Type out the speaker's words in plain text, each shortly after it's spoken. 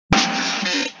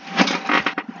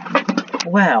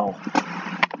Well,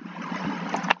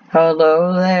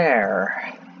 hello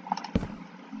there.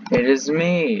 It is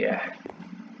me,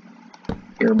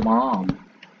 your mom.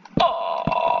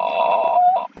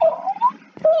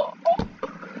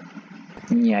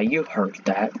 Yeah, you heard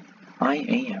that. I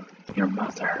am your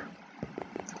mother.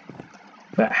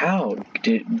 But how,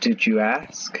 did you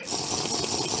ask?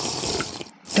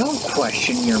 Don't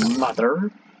question your mother.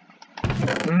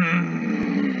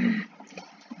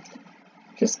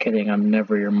 Just kidding, I'm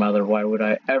never your mother. Why would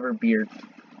I ever be your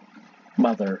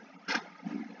mother?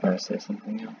 Or say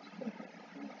something else.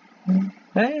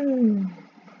 Hey.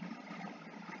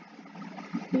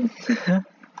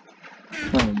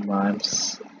 Oh my, I'm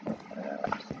so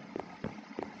bad.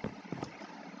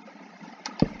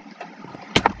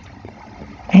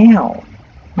 Ow!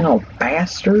 No,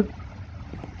 bastard!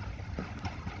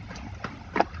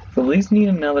 So these need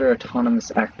another autonomous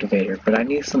activator, but I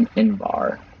need some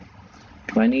in-bar.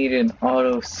 I need an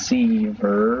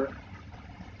auto-siever.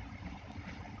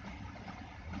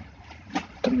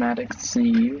 Automatic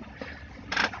sieve.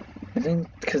 I think,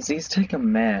 because these take a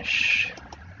mesh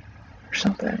or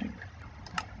something.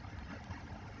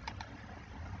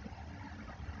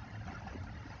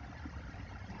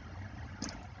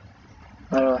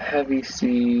 Auto heavy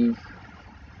sieve.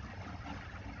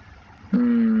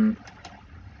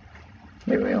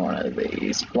 Maybe one of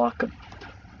these. Block of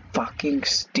fucking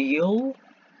steel?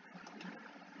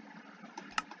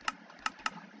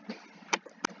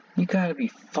 You gotta be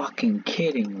fucking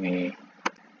kidding me.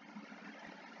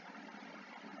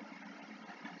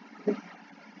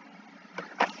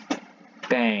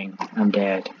 Bang, I'm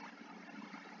dead.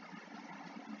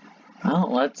 Well,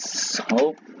 let's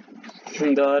hope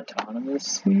the autonomous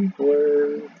sweep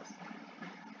works.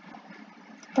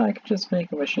 I could just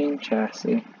make a machine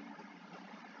chassis.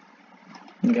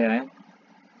 Okay.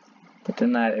 But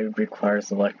then that it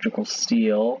requires electrical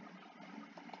steel.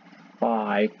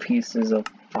 5 pieces of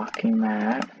fucking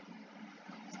that.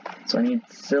 So I need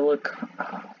silicon.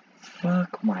 Oh,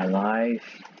 fuck my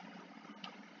life.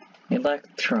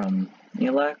 Electrum.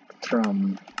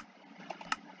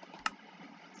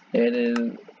 It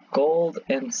is gold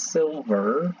and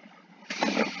silver.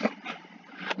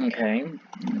 Okay.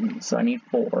 So I need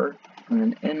 4. And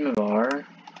then Invar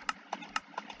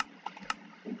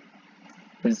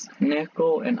is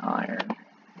nickel and iron.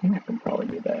 I think I can probably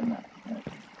do that in that.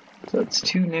 So it's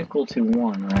 2 nickel to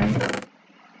 1, right?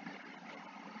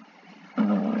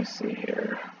 Let me see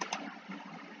here.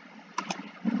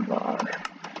 Bar.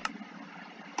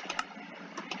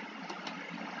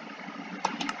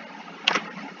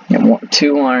 Yeah,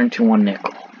 2 iron to 1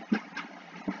 nickel.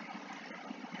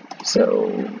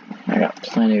 So I got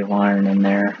plenty of iron in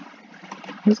there.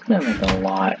 It's gonna make a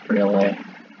lot, really.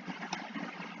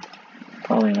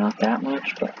 Probably not that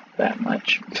much, but that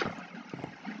much.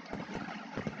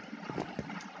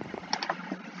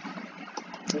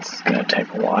 This is gonna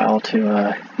take a while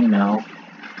to, you know,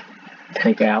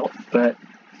 take out, but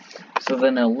so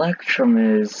then electrum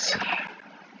is.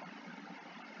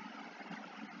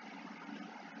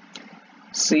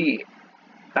 See,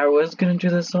 I was gonna do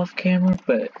this off camera,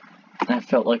 but I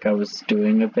felt like I was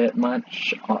doing a bit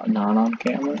much not on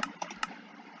camera.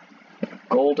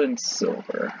 Gold and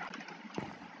silver.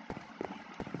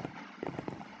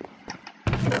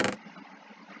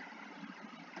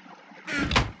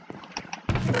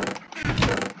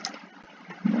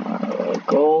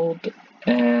 Gold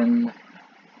and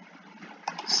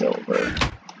silver.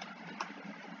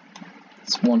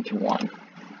 It's 1 to 1.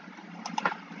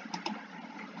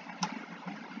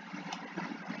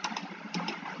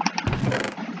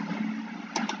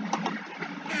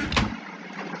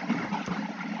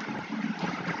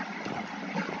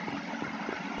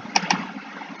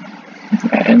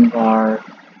 Invar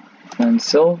and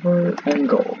silver and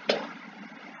gold.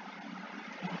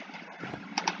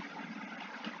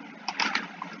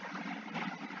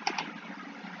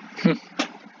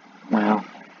 Wow.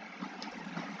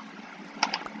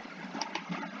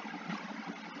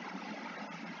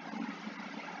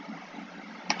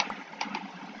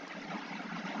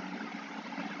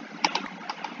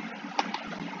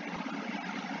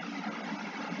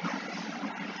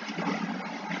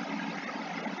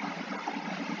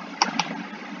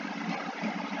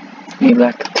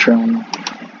 Electrum.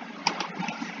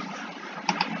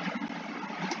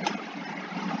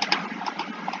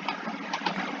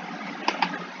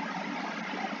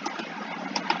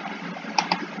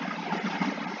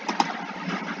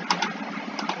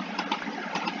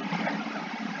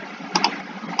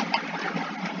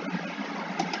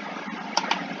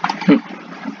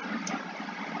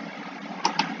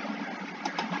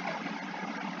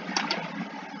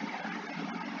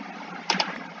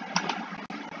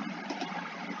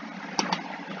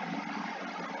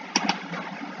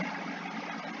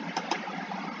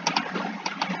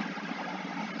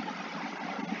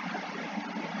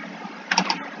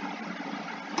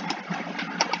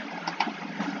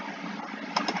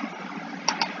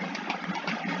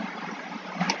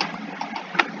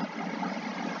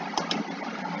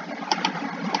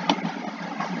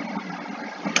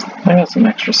 I got some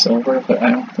extra silver, but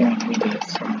I don't think I need it,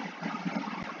 so.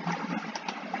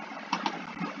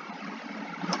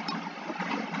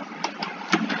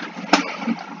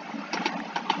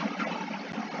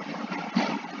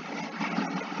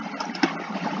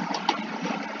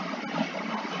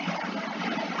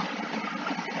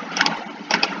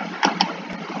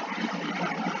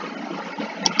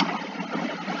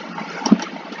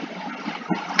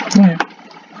 Yeah.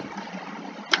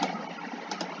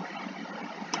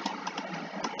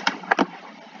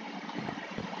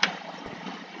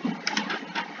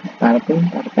 Bada boom,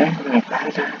 bada bang,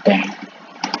 bada bang.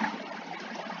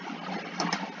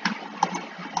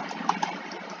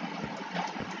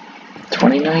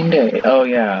 29 days. Oh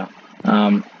yeah.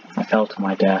 I fell to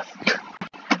my death.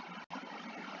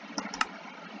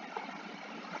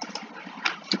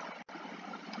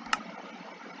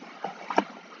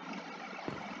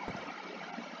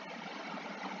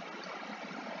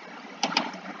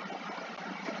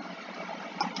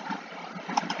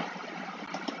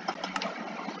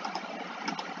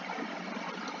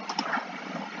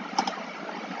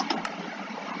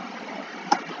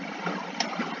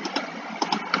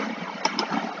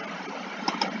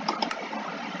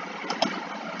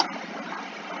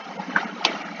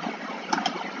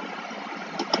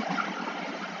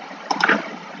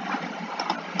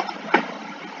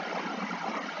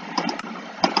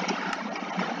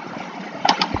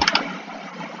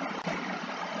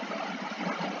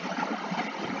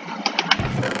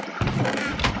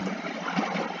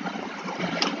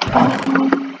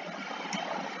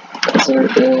 Because there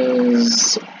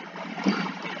is...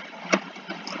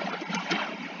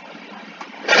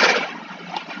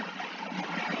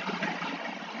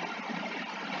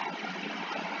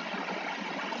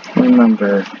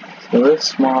 Remember, so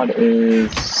this mod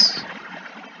is...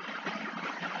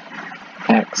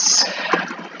 X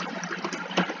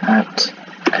at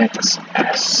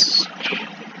XS.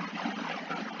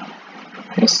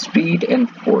 Is speed and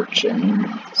fortune.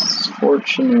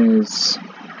 Fortune is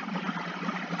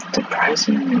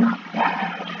surprisingly not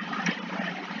bad.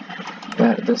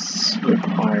 That this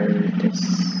required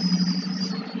this.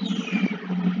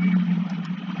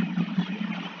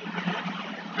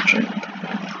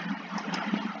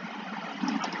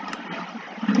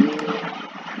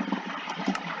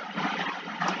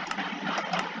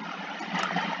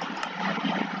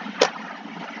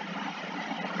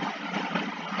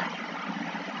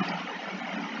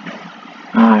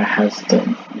 It has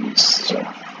the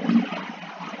stuff.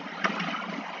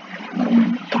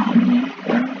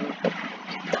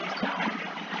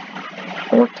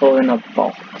 Portal in a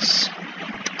box.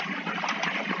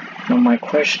 Now my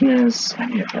question is, I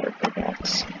need a better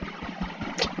pickaxe.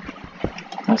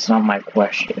 That's not my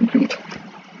question.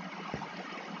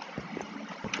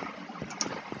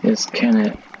 Is can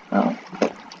it? Oh.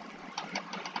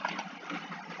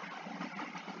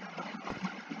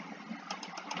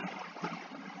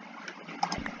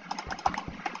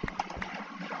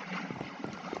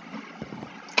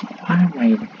 Why am I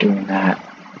even doing that?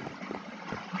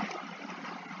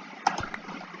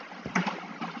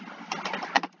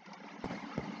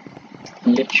 I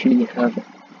literally have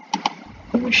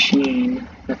a machine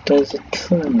that does it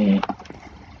for me.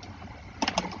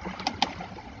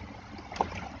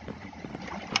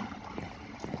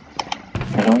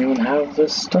 I don't even have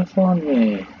this stuff on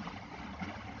me.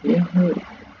 Yeah.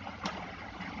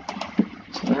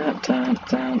 So that.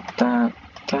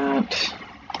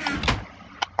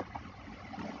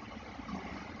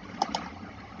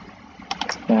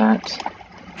 That.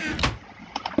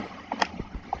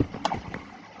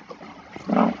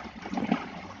 Oh.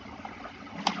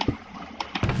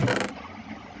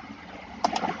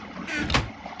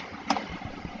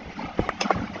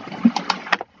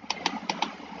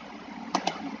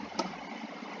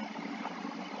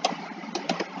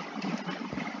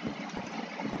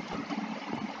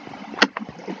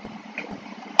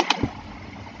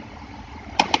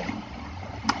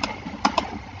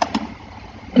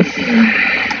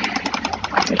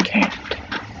 I can't.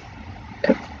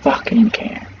 I fucking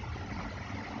can't.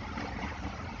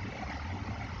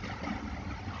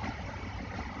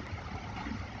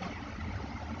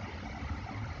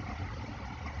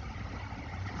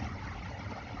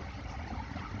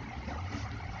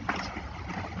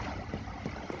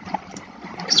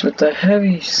 Because with the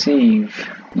heavy sieve,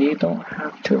 you don't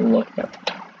have to look at the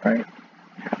top, right?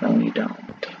 No, you don't.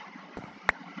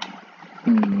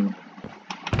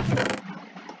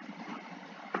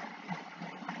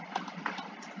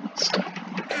 Stuff.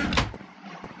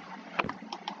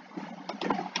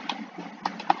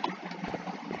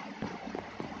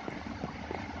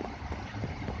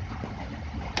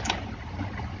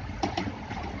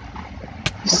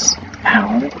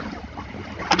 Ow.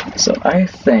 So I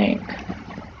think...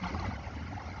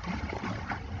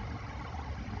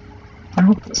 I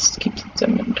hope this keeps its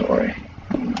inventory.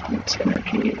 Its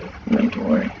energy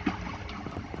inventory.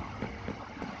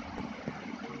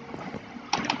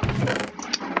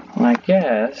 Well, I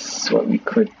guess what we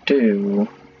could do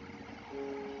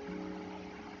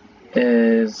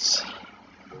is...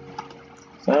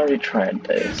 I already tried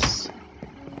this.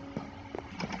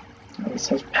 This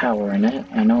has power in it.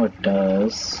 I know it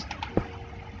does.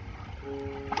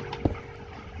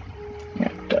 Yeah,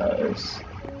 it does.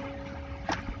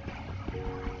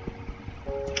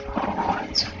 Oh,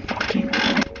 it's fucking...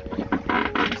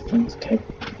 These things take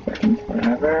fucking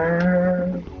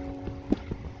forever.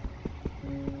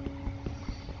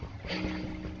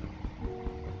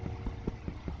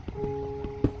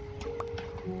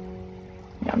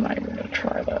 Yeah, I'm not even gonna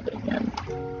try that again.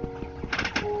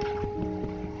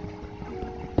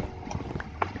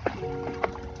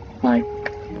 Like,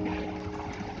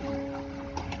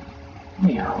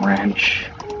 yeah, wrench.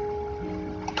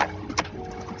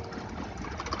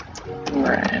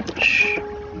 Wrench.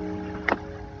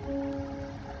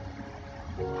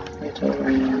 Little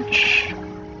wrench.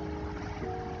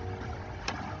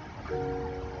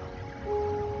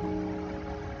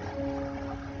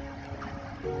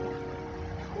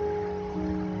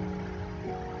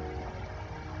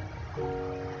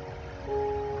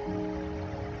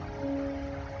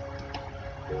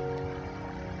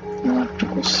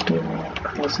 Electrical steel,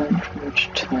 crescent, which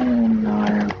 10 and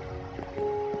 9.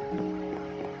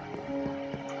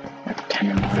 10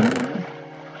 and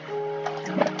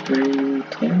 9. 3,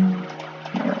 10?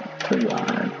 No, 3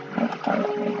 iron. I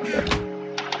don't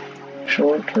remember.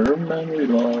 Short-term memory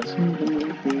loss.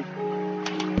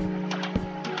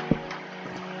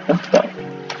 That's about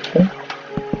cool.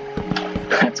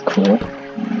 That's cool.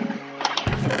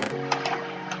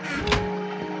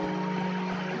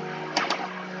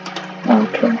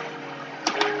 Okay.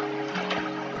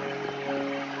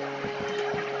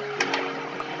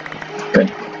 Good.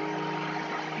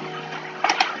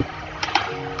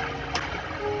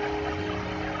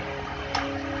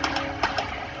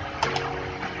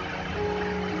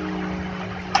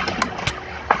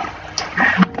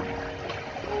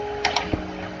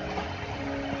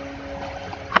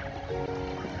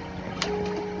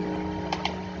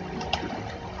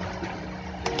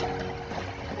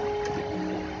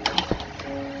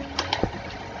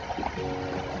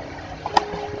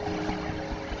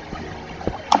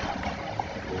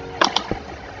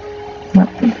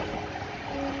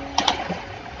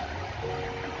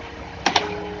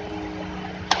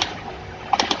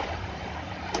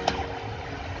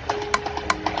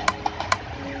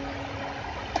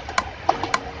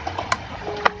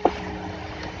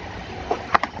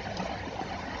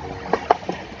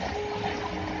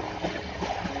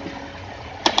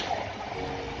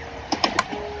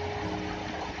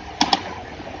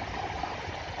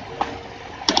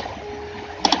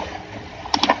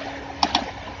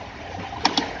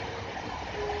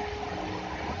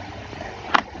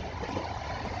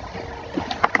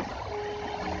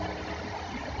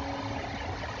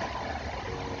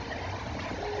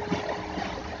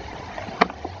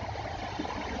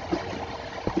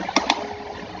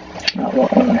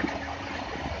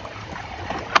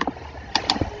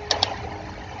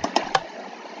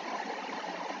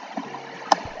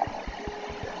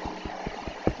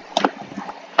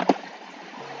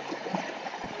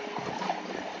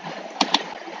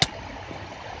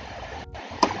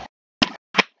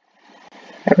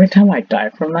 Every time I die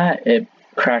from that, it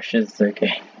crashes the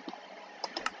game.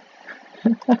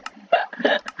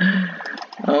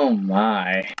 Oh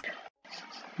my.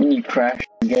 When you crash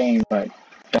the game by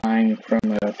dying from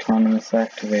an autonomous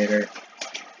activator.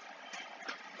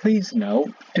 Please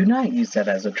note, do not use that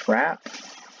as a trap.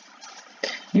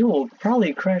 You will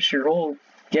probably crash your whole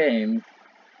game.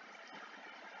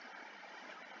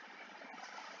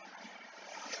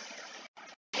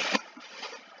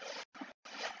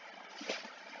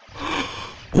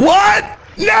 What?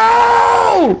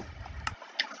 No!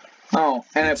 Oh,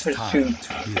 and I put two.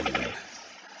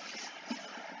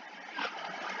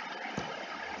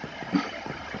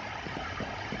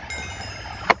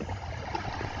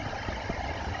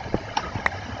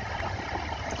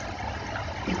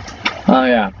 Oh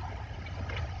yeah.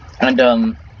 And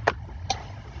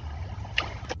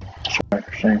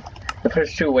sorry. The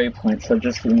first 2 waypoints, so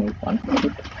just remove one.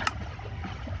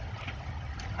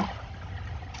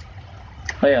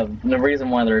 Oh yeah, the reason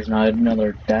why there's not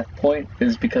another death point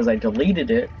is because I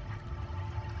deleted it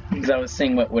because I was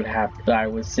seeing what would happen. I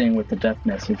was seeing what the death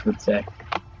message would say.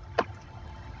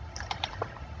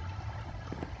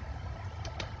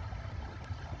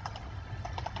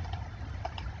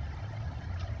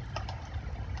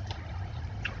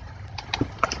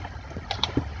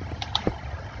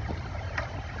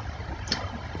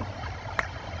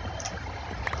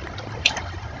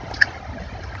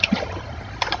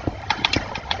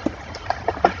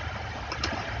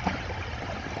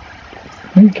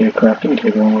 me get a crafting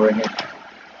table over here.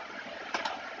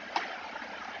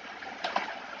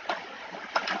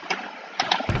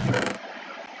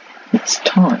 It's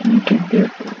time to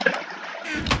build.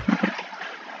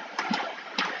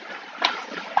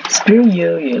 Screw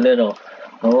you, you little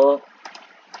hole.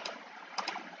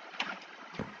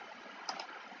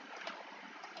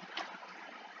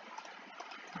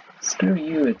 Screw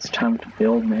you, it's time to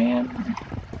build, man.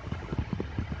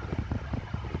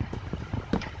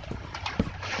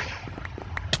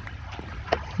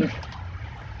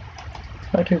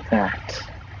 I do that.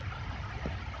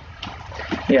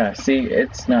 Yeah, see,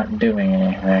 it's not doing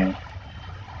anything.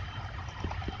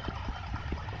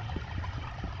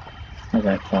 As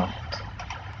I thought.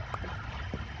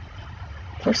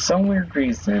 For some weird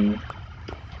reason,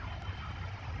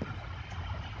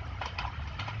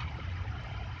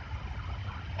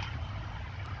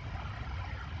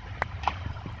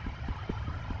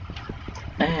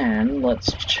 and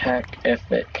let's check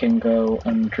if it can go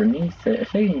underneath it.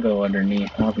 If it can go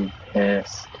underneath, I'll be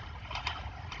pissed.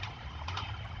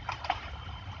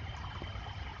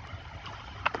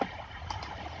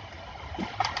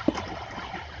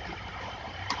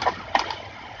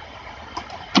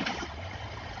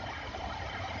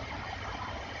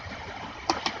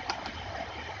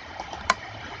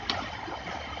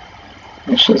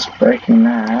 It's just breaking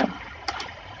that.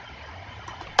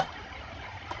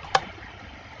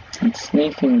 And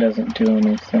sneaking doesn't do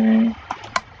anything.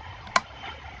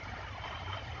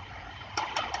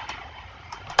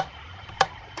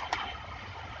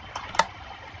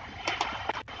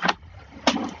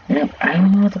 Yep, I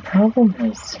don't know what the problem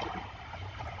is.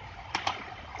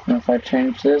 And if I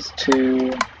change this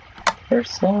to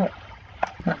first slot,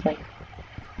 nothing.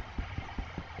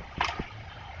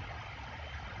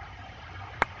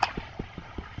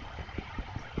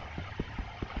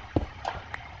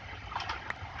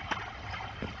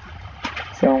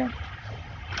 So,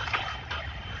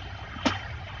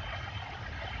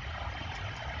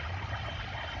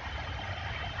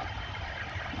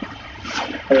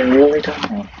 I really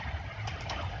don't know.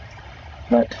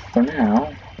 But for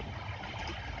now,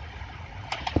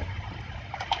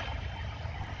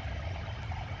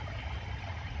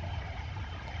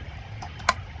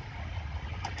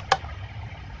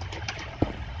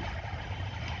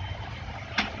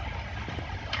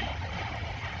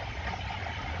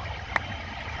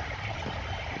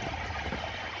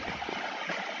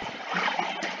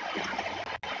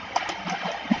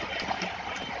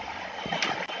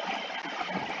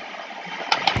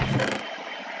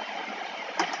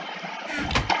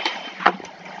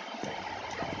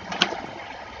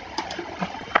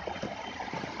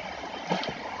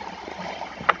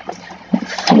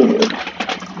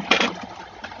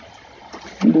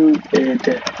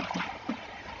 fluid.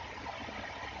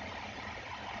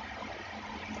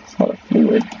 It's not a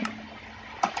fluid.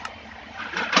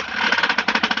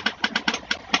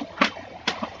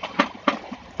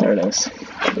 There it is.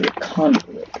 Fluid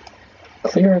conduit.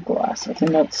 Clear glass. I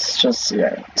think that's just,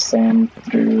 yeah, sand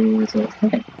through the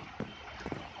thing.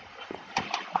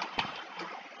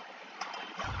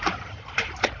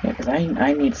 Yeah, because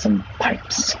I need some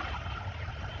pipes.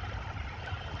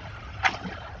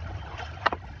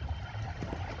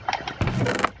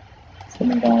 So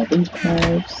we got all these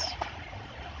pipes.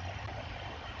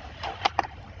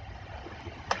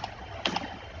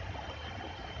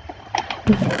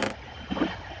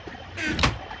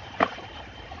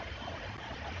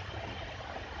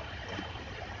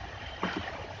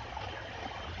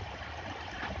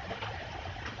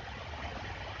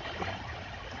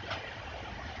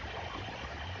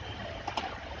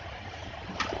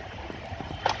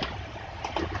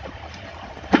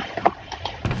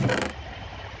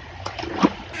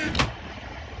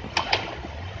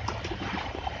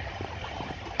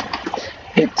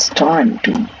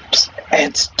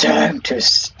 It's time to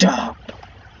stop.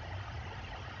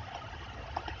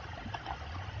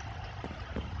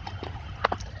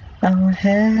 Oh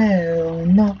hell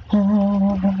no.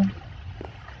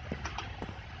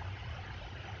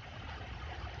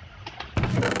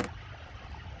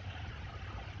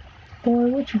 Boy,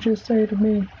 what'd you just say to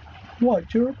me?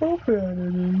 What, you're above better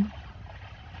than me?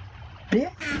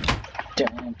 Bitch.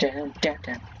 Down, down, down,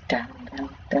 down, down, down,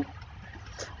 down.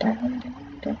 Down,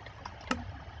 down, down,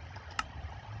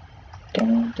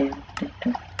 down, down, down,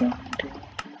 down, down, down.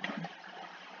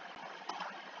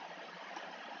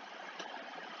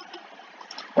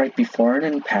 Right before an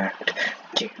impact.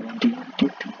 I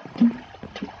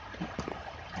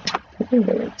think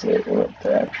that's it, what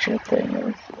the actual thing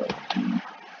is.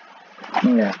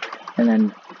 Yeah, and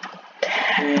then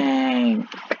tank.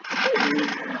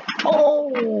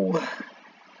 Oh!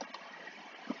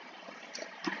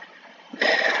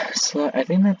 So I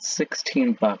think that's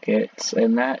 16 buckets,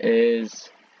 and that is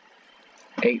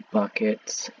 8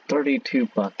 buckets, 32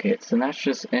 buckets, and that's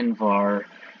just Invar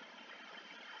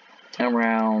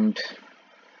around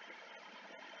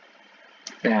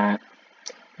that.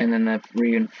 And then that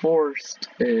reinforced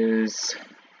is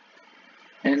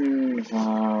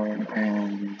Invar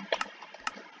and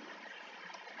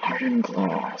hardened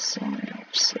glass on the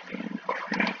obsidian.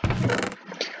 Crap.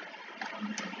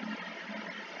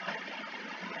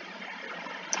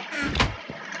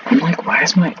 I'm like, why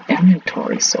is my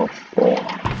inventory so full?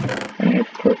 I need to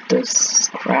put this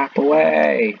crap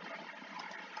away.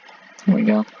 There we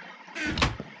go.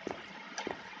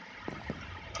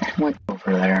 What's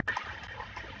over there?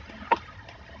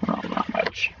 Oh, not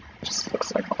much. Just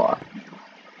looks like a lot.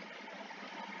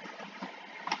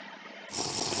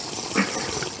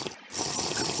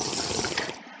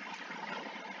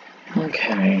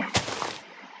 Okay.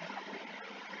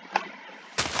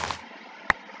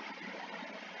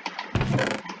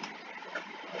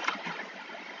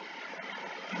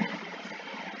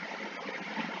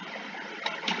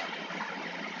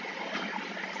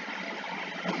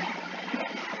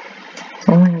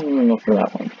 So I'm gonna go for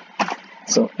that one.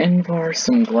 So Invar,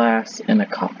 some glass, and a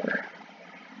copper.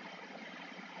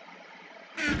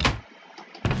 I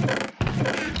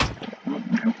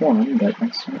have one, but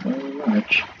that's not really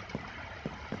much.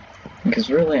 Because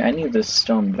really, I need this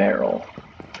stone barrel.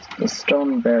 The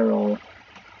stone barrel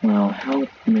will help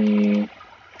me.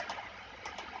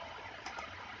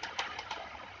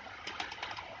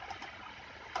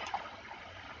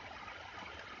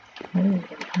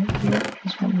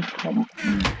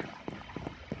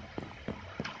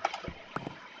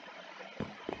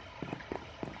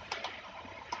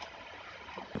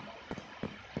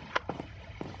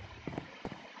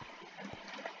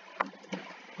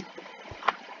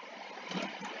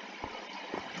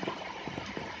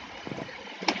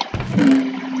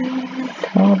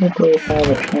 Probably have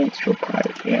a transfer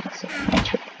pipe, yes, a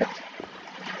transfer pipe.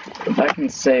 If I can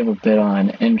save a bit on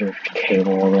ender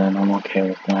cable, then I'm okay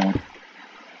with that.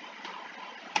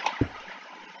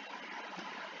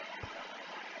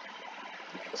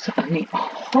 So I need,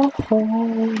 oh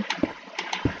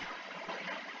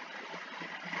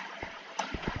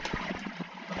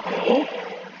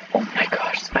my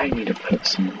gosh, I need to put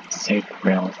some safe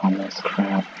rails on this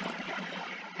crap.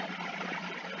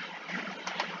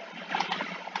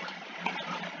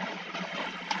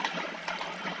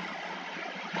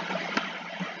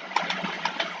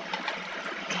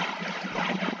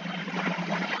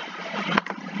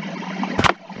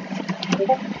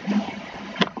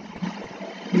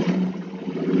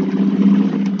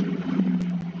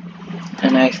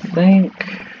 And I think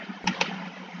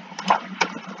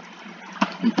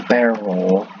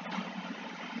barrel,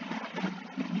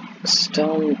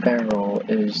 stone barrel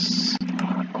is,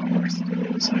 of course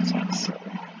it is, I thought so.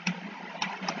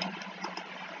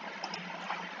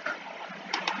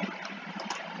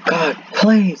 God,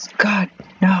 please, God,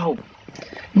 no,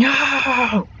 no!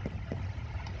 I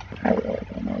really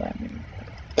don't know what that means.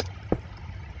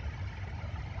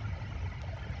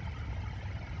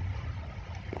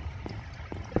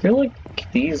 I feel like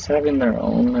these having their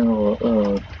own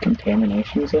little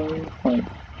contamination zone, like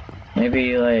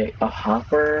maybe like a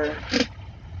hopper.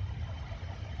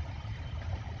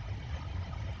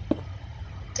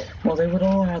 Well, they would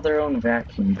all have their own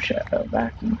vacuum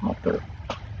hopper,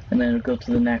 and then it would go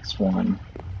to the next one.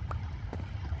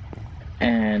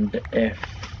 And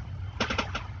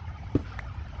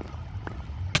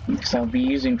because I'll be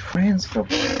using transfer,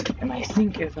 and I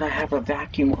think if I have a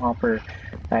vacuum hopper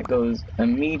that goes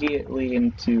immediately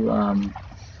into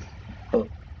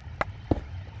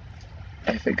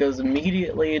if it goes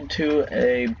immediately into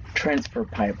a transfer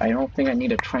pipe, I don't think I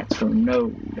need a transfer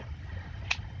node.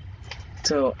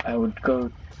 So I would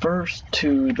go first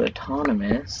to the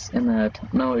autonomous, and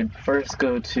it'd first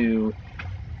go to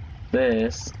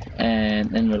this, and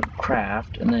then it'll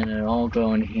craft, and then it'll all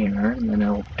go in here, and then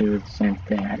it'll do the same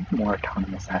thing. I need more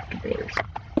autonomous activators.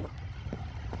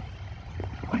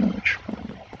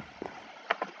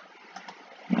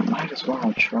 I might as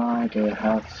well try to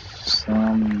have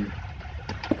some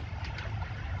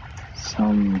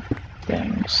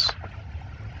things.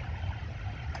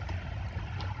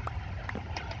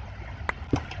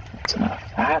 That's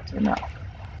enough. That's enough.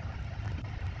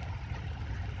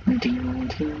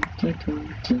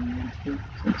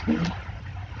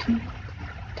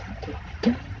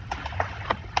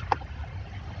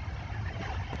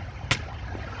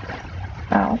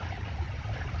 Ow.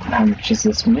 How much is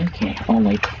this making?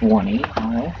 Only 20.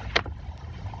 Alright.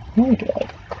 Really good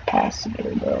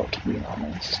capacitor though, to be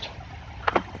honest.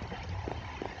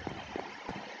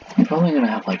 probably gonna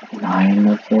have like 9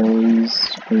 of those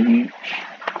for each.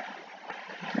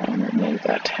 I'm gonna remove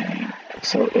that tank.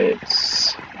 So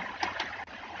it's...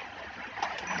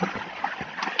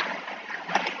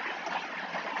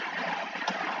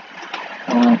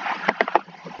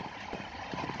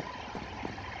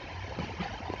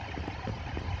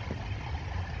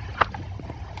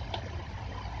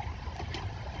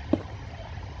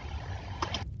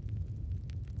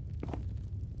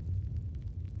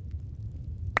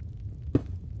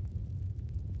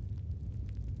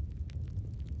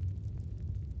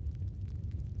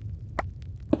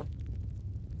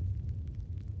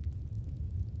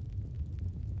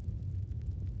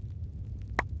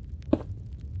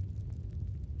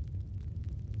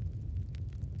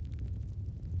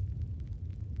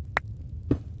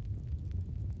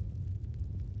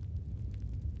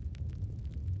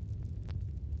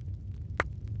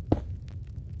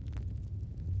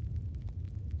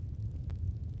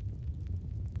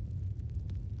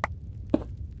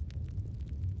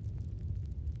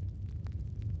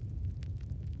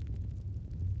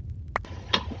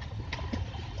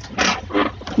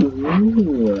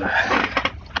 Ooh.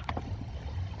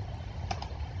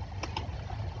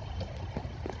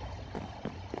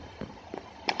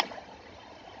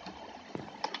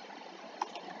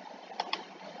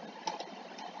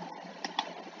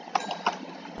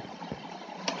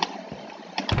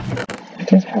 I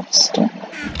did have stone.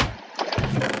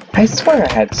 I swear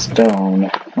I had stone.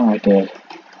 Oh, I did.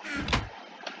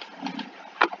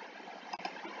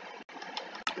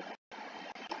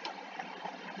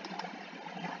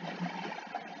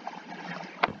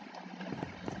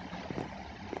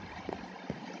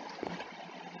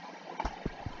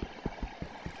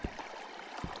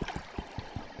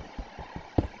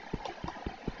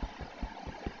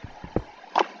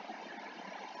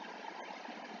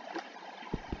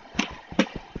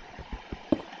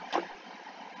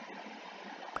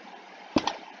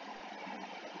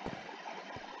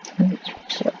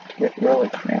 It's starting to get really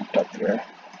cramped up here.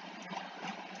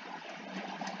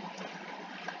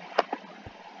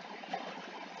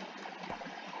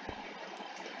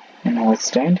 And I'll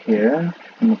stand here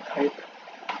in the pipe.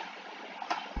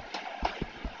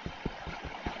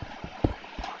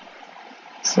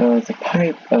 So the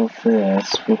pipe of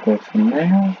this will go from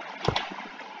there.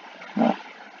 Oh.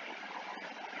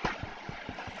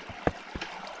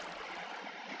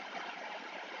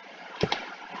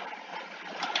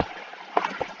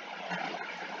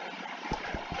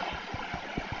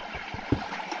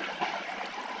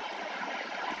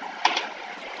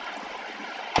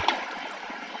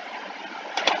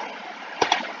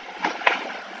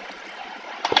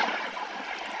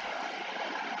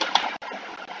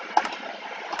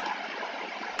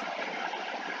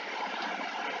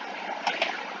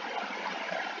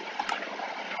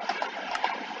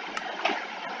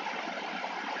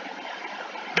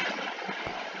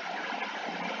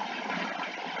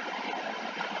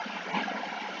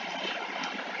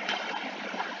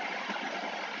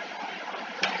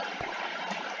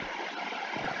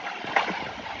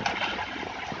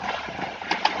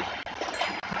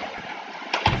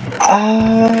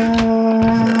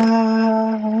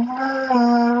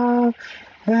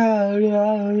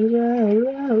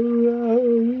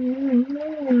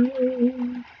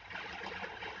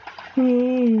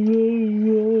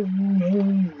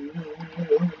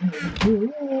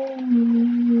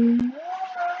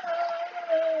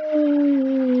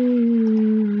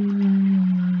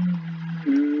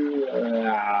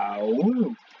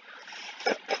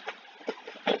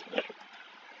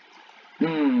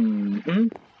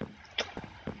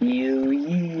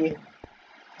 Yee.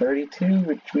 32,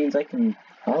 which means I can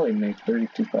probably make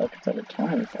 32 buckets at a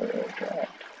time if I really try.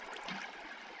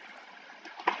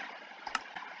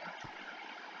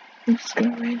 I'm just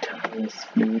gonna wait until this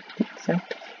fluid gets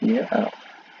out here. Oh.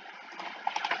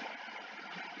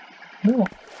 No.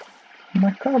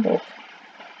 My cobble.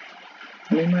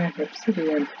 I mean my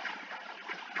obsidian.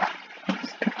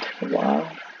 It's gonna take a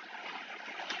while.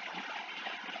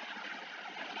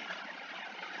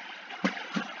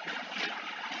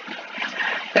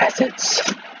 Guys,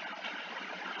 it's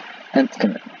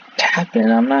gonna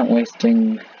happen. I'm not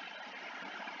wasting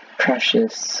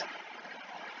precious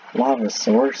lava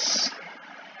source.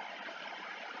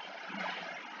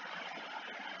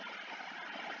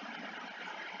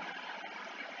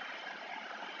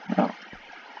 Oh.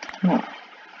 Oh.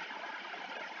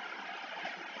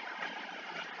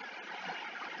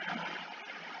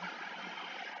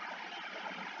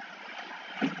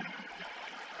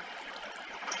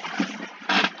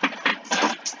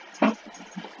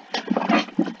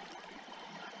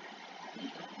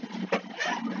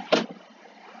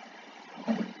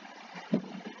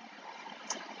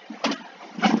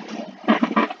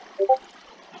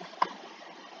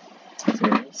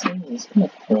 this gonna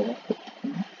fill up?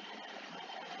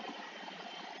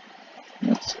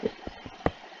 That's good.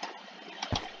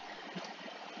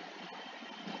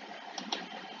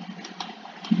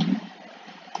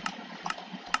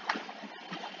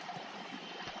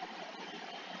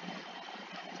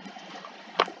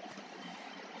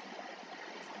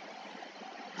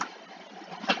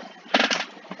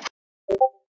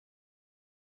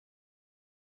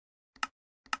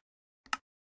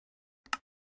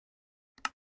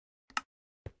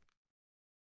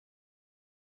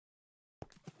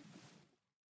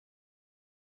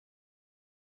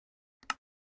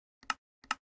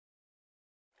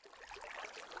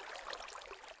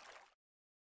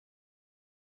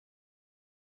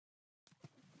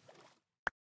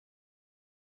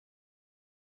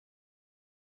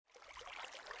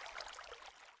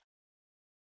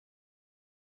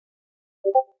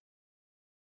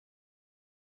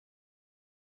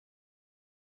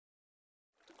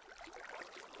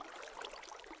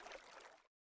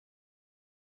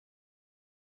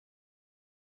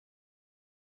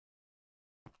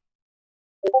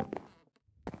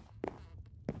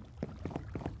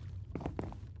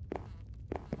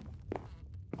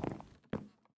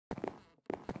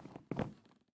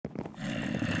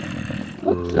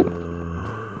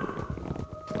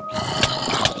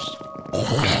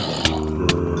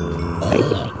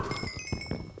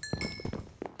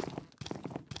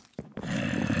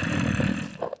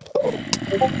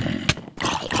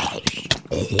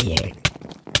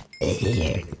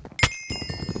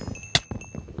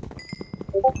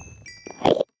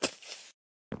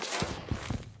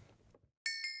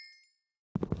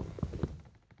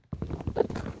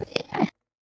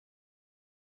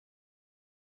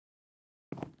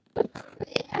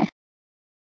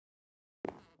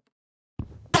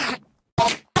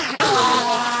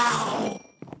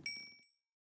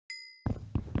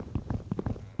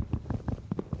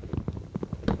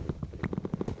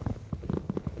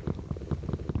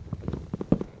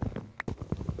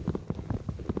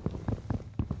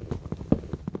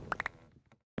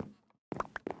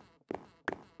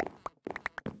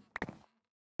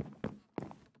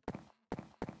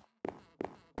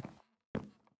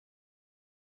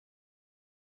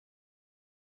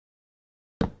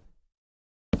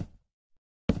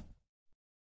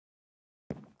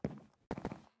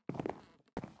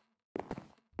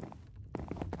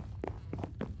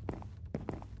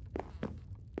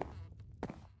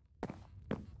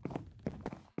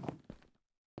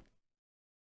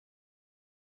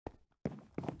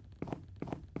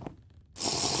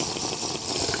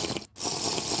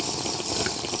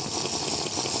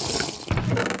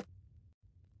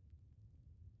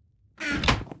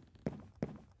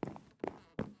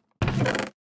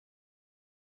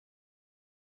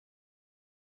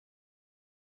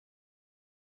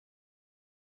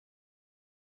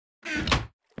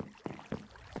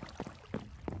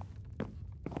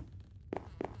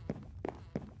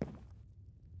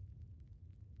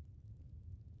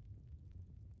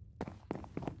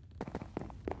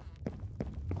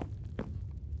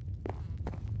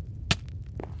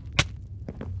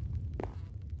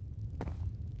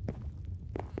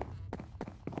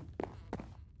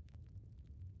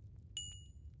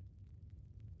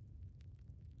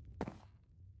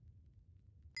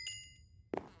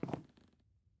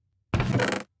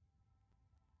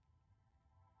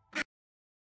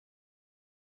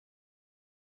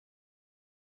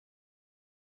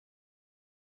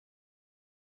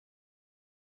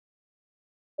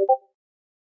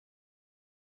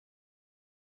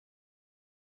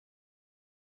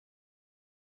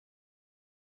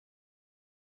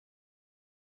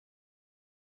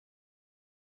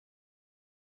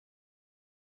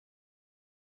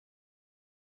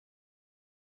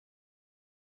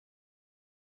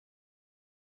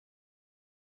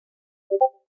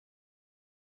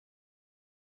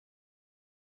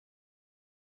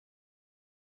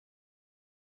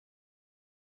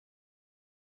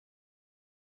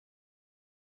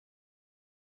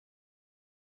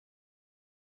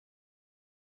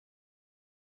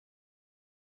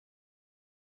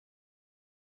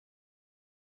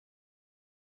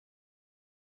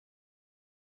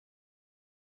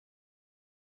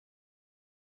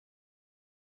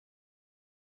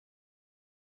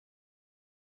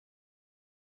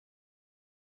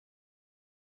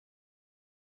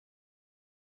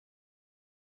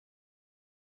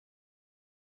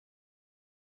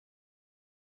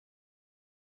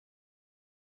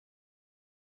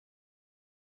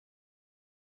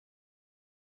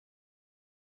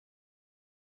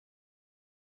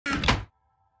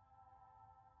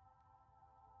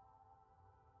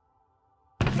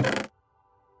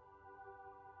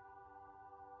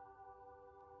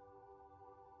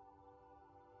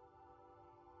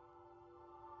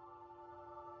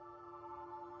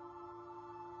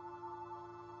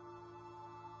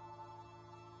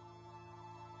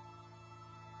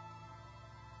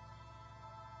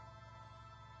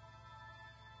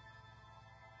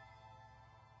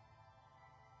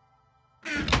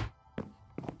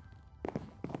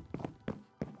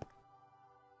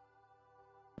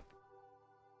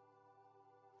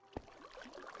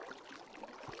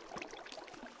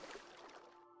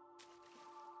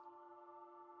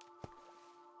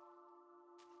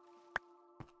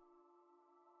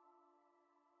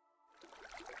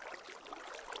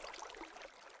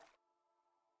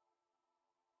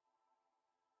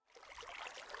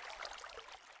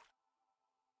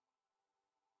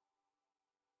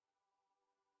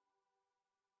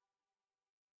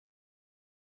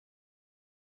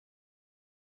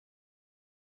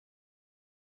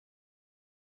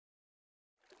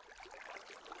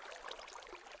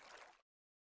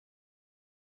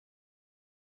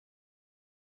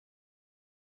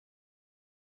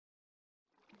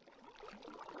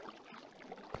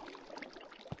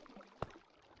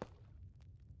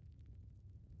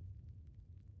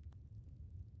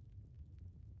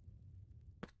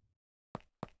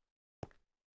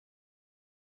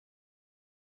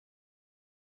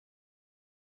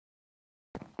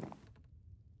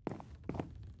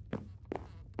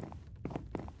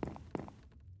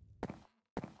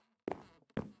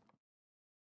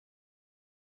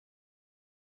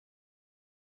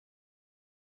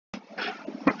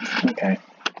 Okay.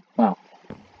 Wow.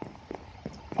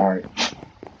 Alright.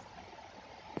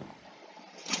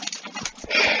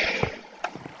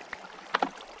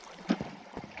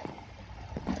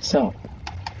 So,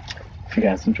 if you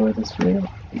guys enjoyed this video,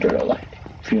 give it a like.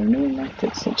 If you're new, like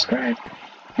it, subscribe,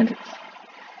 and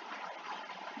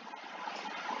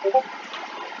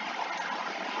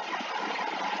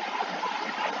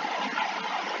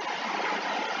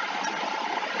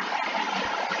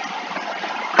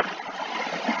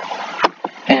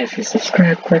if you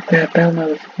subscribe, click that bell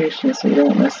notification so you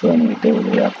don't miss any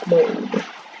daily upload.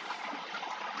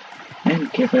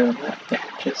 And give it a like.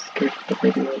 Just give the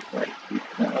video a like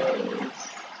because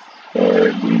or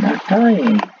you're not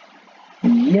dying.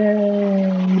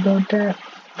 Yay, you don't die.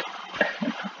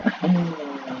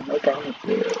 No problem with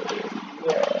you.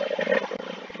 Yay.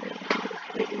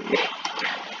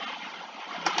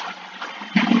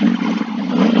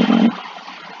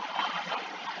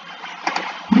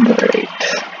 Great.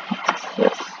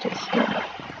 Let's just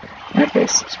my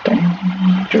face is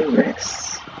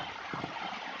dangerous.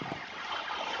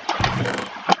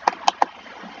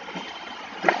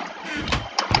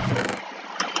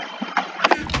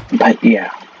 But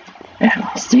yeah, and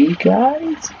I'll see you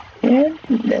guys in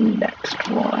the next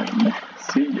one.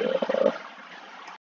 See ya.